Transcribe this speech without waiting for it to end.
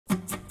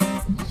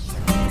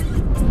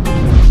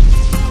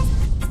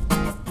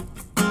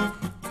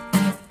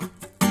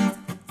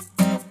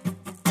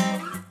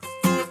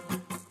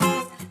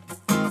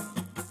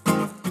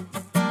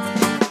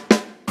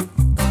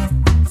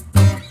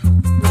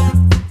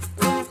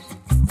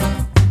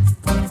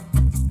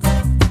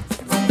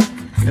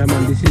Yeah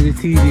man, this is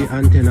the TV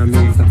antenna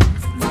maker.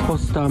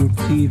 Custom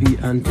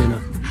TV antenna.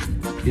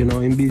 You know,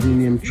 in busy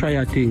name, try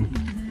a thing.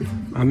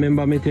 I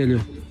remember me tell you,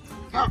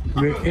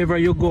 wherever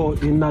you go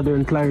in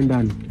Northern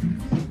Clarendon,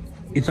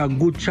 it's a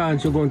good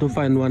chance you're going to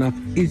find one of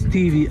his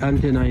TV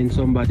antenna in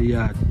somebody's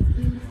yard.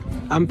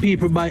 And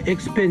people buy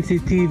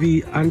expensive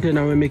TV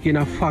antenna we make in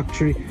a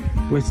factory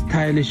with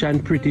stylish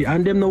and pretty,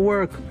 and them no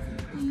work.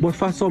 But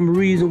for some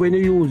reason when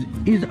you use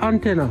his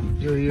antenna,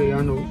 yeah,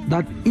 I know.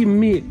 that he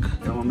make.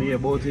 Tell me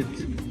about it.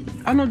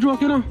 I'm not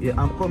joking, you know? Yeah,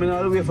 I'm coming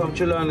all the way from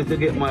Chilani to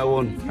get my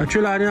one. A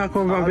Trelawney I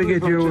come from to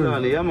get your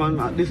one? Yeah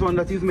man, this one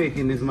that he's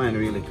making is mine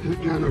really.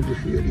 I know to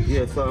feel this.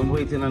 Yeah, so I'm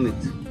waiting on it.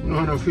 No,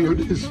 I don't feel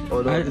this.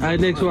 Oh, no, I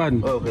next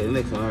one. Oh, okay, the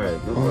next one,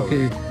 alright. No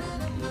Okay.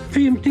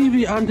 Film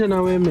TV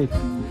antenna we make.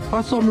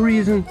 For some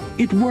reason,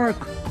 it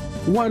work.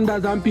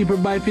 Wonders and people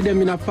buy for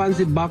them in a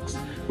fancy box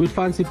with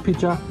fancy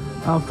picture,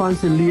 a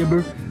fancy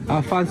label,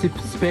 a fancy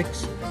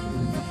specs,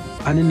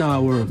 and it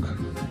now work.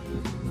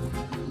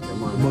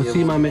 But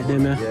see, man, make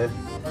them, yeah.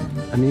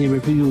 And he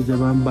refuse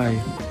them and buy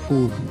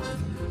food.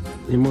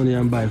 The money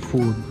and buy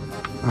food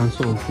and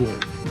so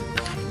forth.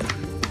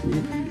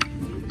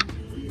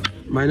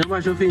 My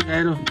number should think,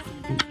 I know.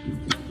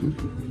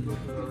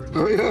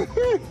 Oh, yeah.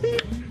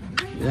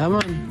 Yeah,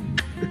 man.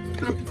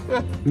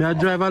 Me I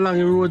drive along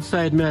the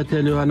roadside, me I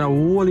tell you, and a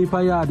whole heap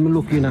of yard me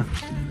looking at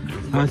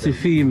and see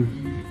film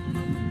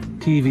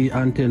TV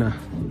antenna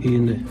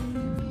in there.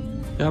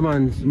 Yeah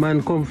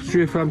man come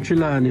straight from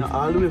Trelawney. Yeah,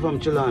 all the way from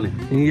Chilani.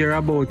 And hear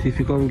about if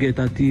you come get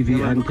a TV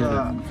yeah,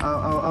 antenna.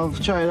 I've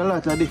tried a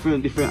lot of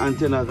different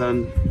antennas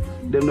and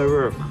them don't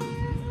work.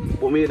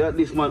 But me that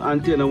this man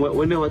antenna,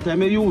 whenever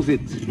time I use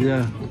it,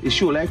 yeah, it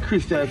show like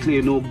crystal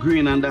clear, no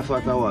green, and that's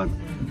what I want.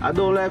 I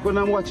don't like when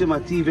I'm watching my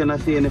TV and I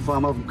see any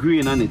form of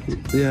green on it.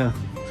 Yeah.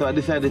 So I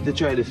decided to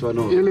try this one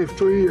out. You live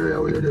 2 years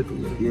away there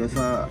too. Yes,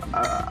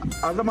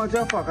 as a matter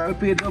of fact, I'll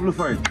pay double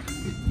for it.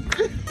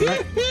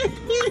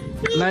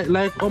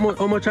 like how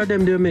much of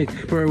them do you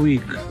make per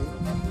week?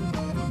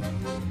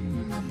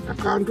 I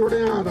can't do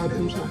the order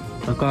them, sir.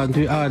 I can't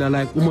do order,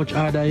 like how much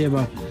order you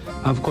ever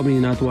have come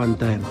in at one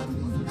time?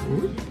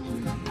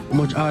 How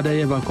much order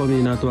you ever come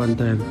in at one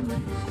time?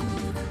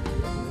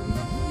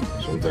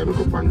 Sometimes I look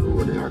up on the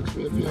road and ask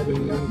me if you have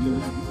any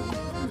antenna.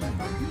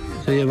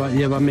 So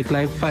you ever make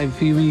like 5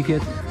 for a week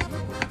yet?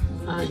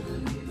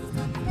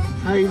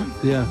 I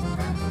Yeah.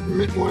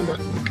 make one that.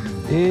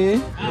 Eh?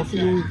 A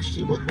few weeks,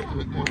 see, but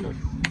make one that.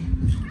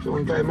 So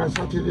one time I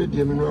Saturday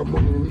day, I have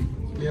money,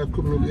 I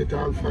accumulate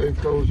all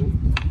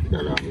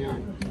 $5,000 me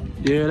on.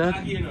 You hear that?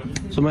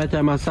 So my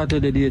time on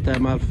Saturday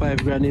daytime I have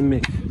 5 grand in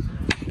make.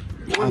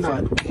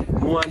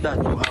 More than that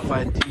I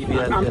find TV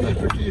And antenna.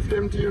 people teach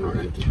them to, you know,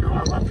 they teach them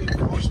how to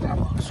do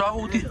stuff. So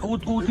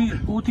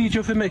who teach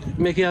you to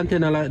make your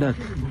antenna like that?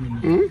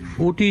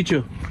 Who teach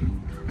you?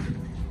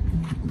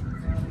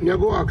 You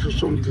go ask you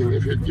something.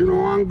 If you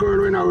know one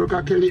girl when I work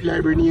at Kelly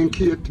Library named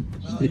Kate?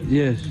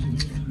 Yes.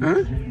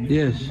 Huh?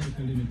 Yes.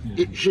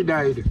 She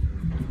died.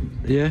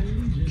 Yeah?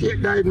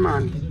 Kate died,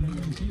 man.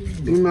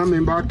 You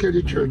remember at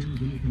Kelly Church?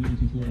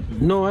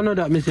 No, I know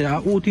that, me say.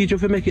 Who teach you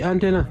to make your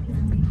antenna?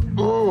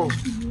 Oh,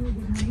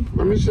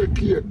 let me say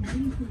Kate.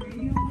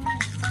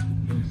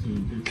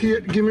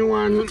 Kate, give me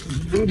one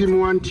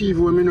TV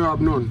when me no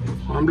have none.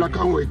 One black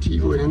and white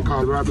TV when them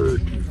call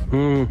Robert.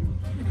 And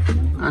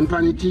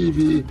on the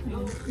TV,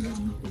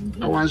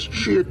 I was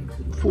straight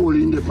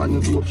falling the pan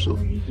the so.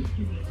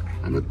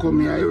 And I come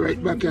here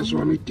right back here so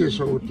I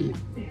test out it.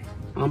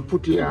 And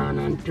put it on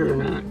and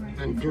turn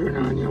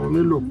on here when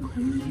me look.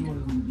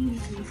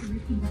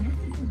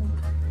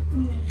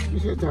 You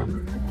say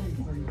Tom,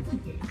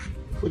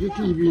 but the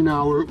TV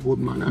now work good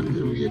man and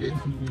they get it.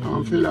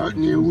 I feel like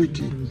near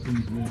witty.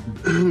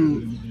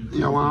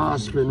 You want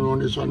to spend around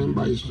this one and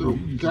buy so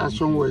gas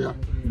somewhere.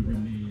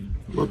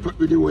 But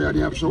with the way they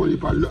have so many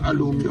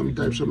aluminum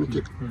type, so I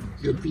take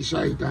a piece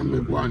of it and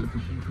make one.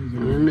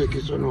 And I make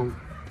it so now.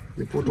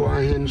 I put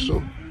one hand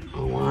so,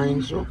 and one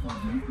hand so.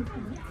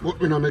 But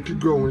when I make it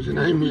grounds in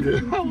the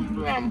middle,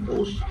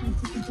 post.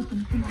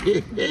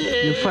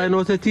 You find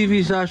out the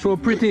TV are so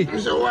pretty.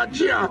 So watch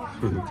here.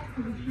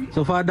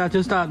 So for that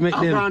you start make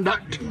them.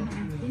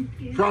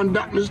 From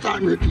that I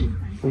start making.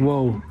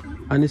 Wow.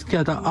 And it's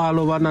scattered all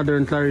over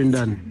Northern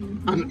Clarendon.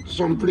 And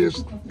some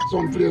place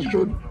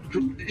should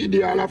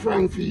ideal of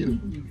Frankfield.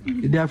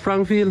 Ideal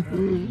Frankfield?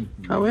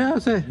 How where you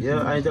say?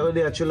 Yeah, I tell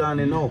you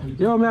Chilani now.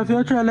 Yo, me have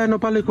to try line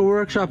up a little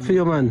workshop for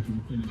you, man.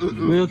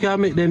 Where you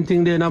can make them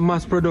things there in a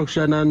mass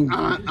production and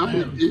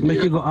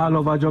make it go all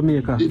over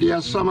Jamaica.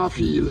 Ideal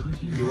Summerfield.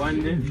 You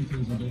want it?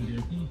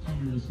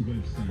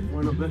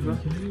 One of them?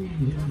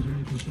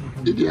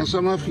 Ideal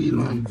Summerfield,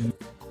 man.